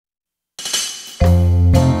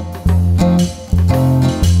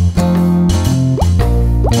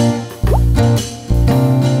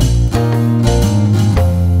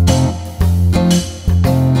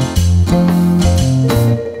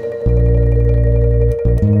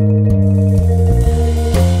Lindsay.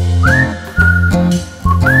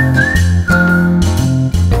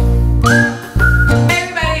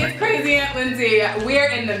 We're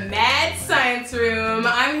in the Mad Science Room.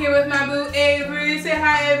 I'm here with my boo Avery. Say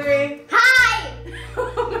hi, Avery. Hi!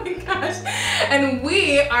 Oh my gosh. And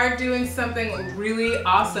we are doing something really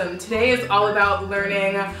awesome. Today is all about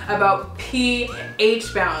learning about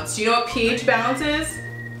pH balance. Do you know what pH balance is?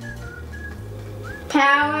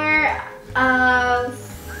 Power of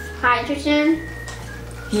hydrogen.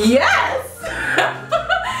 Yes!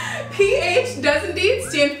 pH does indeed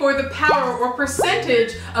stand for the power or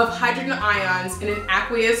percentage of hydrogen ions in an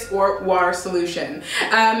aqueous or water solution.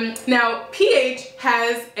 Now, pH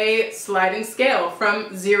has a sliding scale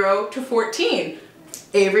from 0 to 14.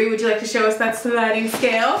 Avery, would you like to show us that sliding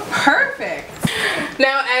scale? Perfect!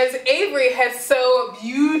 Now, as Avery has so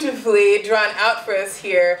beautifully drawn out for us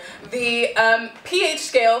here, the pH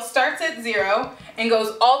scale starts at 0 and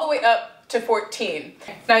goes all the way up to 14.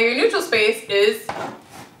 Now, your neutral space is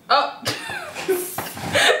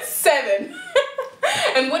 7.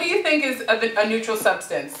 And what do you think is a neutral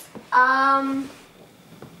substance?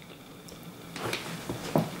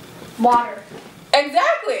 Water.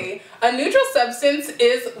 Exactly. A neutral substance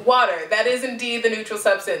is water. That is indeed the neutral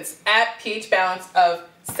substance at pH balance of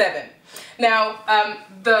 7. Now,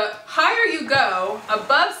 the higher you go,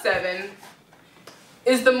 above 7,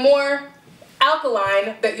 is the more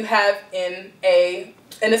alkaline that you have in a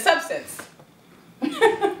substance.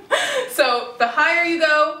 So the higher you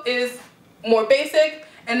go is more basic,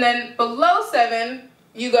 and then below 7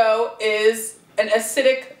 you go is an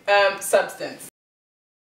acidic substance.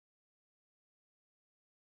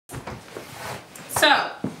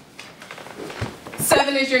 So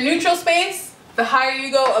 7 is your neutral space. The higher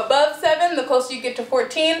you go above 7, the closer you get to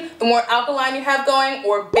 14, the more alkaline you have going,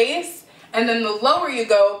 or base. And then the lower you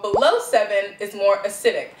go, below 7, is more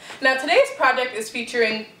acidic. Now today's project is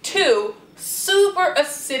featuring 2 super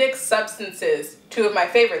acidic substances, 2 of my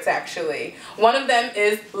favorites actually. One of them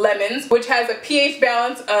is lemons, which has a pH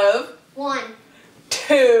balance of 1.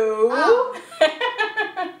 2. Oh.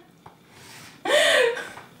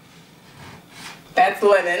 That's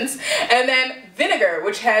lemons. And then vinegar,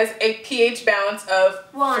 which has a pH balance of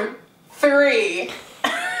 1. 3.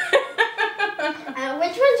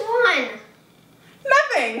 Which one's 1?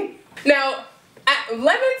 Nothing. Now,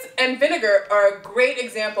 lemons and vinegar are a great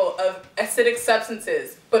example of acidic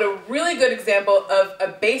substances, but a really good example of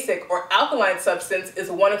a basic or alkaline substance is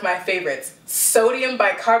one of my favorites, sodium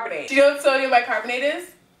bicarbonate. Do you know what sodium bicarbonate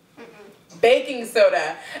is? Baking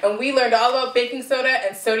soda. And we learned all about baking soda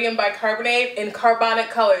and sodium bicarbonate in carbonic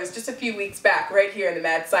colors just a few weeks back right here in the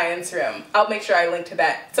Mad Science Room. I'll make sure I link to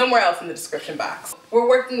that somewhere else in the description box. We're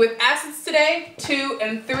working with acids today, 2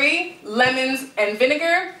 and 3, lemons and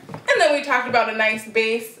vinegar, and then we talked about a nice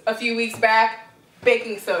base a few weeks back,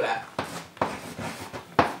 baking soda.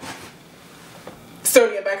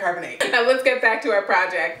 Sodium bicarbonate. Now let's get back to our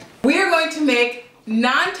project. We are going to make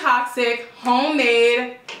non-toxic,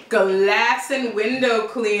 homemade glass and window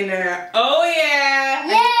cleaner. Oh yeah!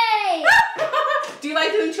 Yay! Do you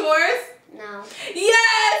like doing chores? No.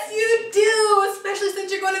 Yes, you do! Especially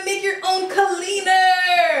since you're going to make your own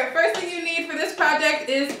cleaner! First thing you need for this project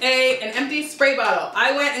is an empty spray bottle.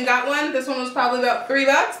 I went and got one. This one was probably about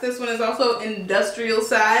 $3. This one is also industrial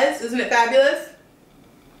size. Isn't it fabulous?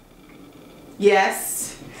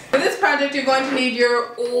 Yes. For this project, you're going to need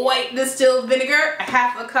your white distilled vinegar,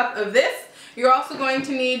 ½ cup of this. You're also going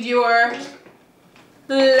to need your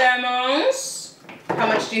lemons. How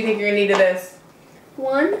much do you think you're going to need of this?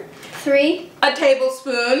 1, 3. A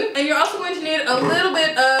tablespoon. And you're also going to need a little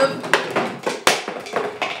bit of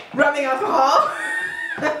rubbing alcohol.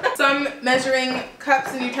 Some measuring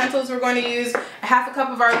cups and utensils. We're going to use ½ cup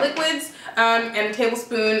of our liquids and a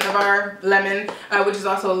tablespoon of our lemon, which is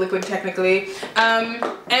also a liquid technically.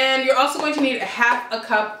 And you're also going to need ½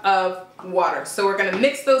 cup of water. So we're going to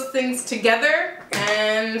mix those things together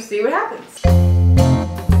and see what happens.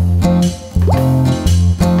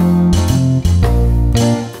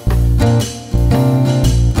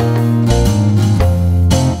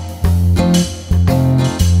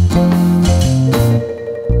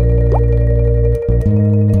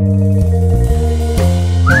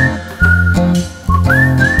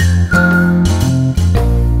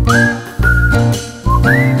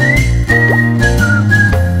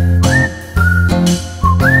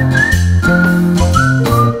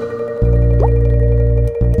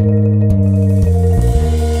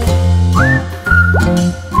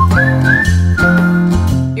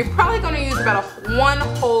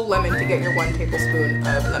 To get your 1 tablespoon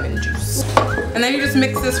of lemon juice. And then you just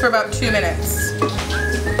mix this for about 2 minutes.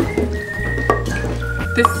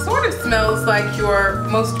 This sort of smells like your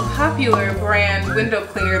most popular brand window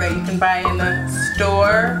cleaner that you can buy in the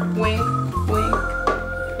store. Wink, wink.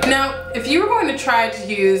 Now, if you were going to try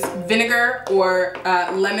to use vinegar or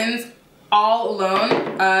lemons all alone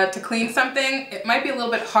to clean something, it might be a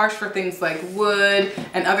little bit harsh for things like wood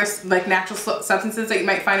and other like natural substances that you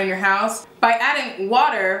might find in your house. By adding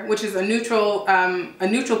water, which is a neutral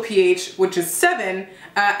pH, which is 7,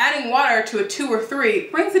 adding water to a 2 or 3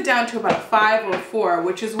 brings it down to about a 5 or a 4,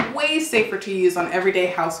 which is way safer to use on everyday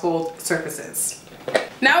household surfaces.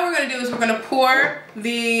 Now what we're going to do is we're going to pour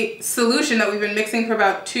the solution that we've been mixing for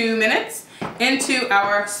about 2 minutes into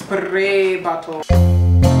our spray bottle.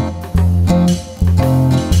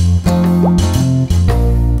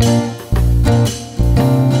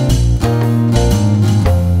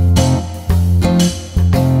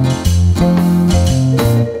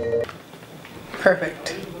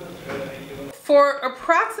 Perfect. For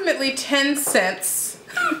approximately 10 cents,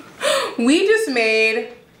 we just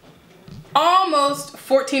made almost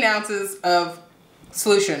 14 ounces of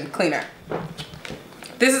solution cleaner.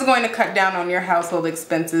 This is going to cut down on your household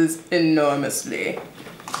expenses enormously.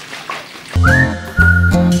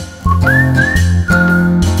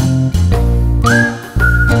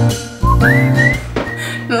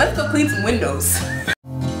 Now let's go clean some windows.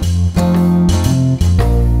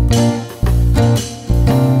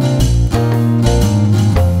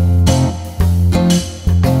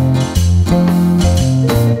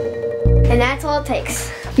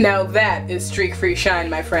 Now that is streak-free shine,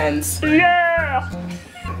 my friends. Yeah!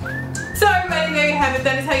 So everybody, there you have it.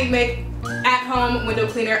 That is how you make at-home window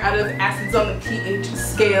cleaner out of acids on the pH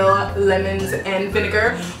scale, lemons, and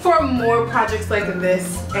vinegar. For more projects like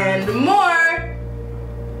this and more,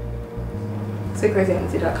 say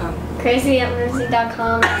crazyauntlindsey.com.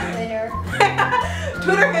 Crazyauntlindsey.com on Twitter.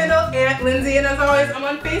 Twitter handle, Aunt Lindsey, and as always, I'm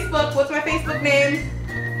on Facebook. What's my Facebook name?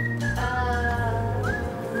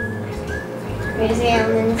 Crazy Aunt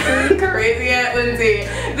Lindsey. Crazy Aunt Lindsey.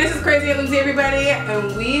 This is Crazy Aunt Lindsey, everybody,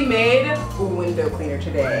 and we made a window cleaner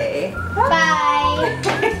today. Bye.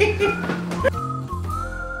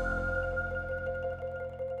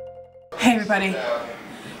 Hey everybody,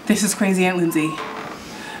 this is Crazy Aunt Lindsey.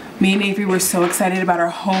 Me and Avery were so excited about our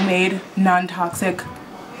homemade, non-toxic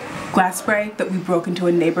glass spray that we broke into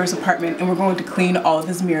a neighbor's apartment and we're going to clean all of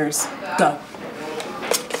his mirrors. Go.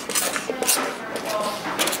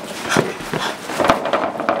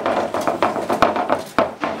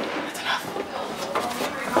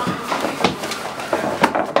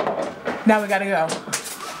 Now we gotta go.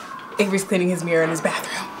 Avery's cleaning his mirror in his bathroom.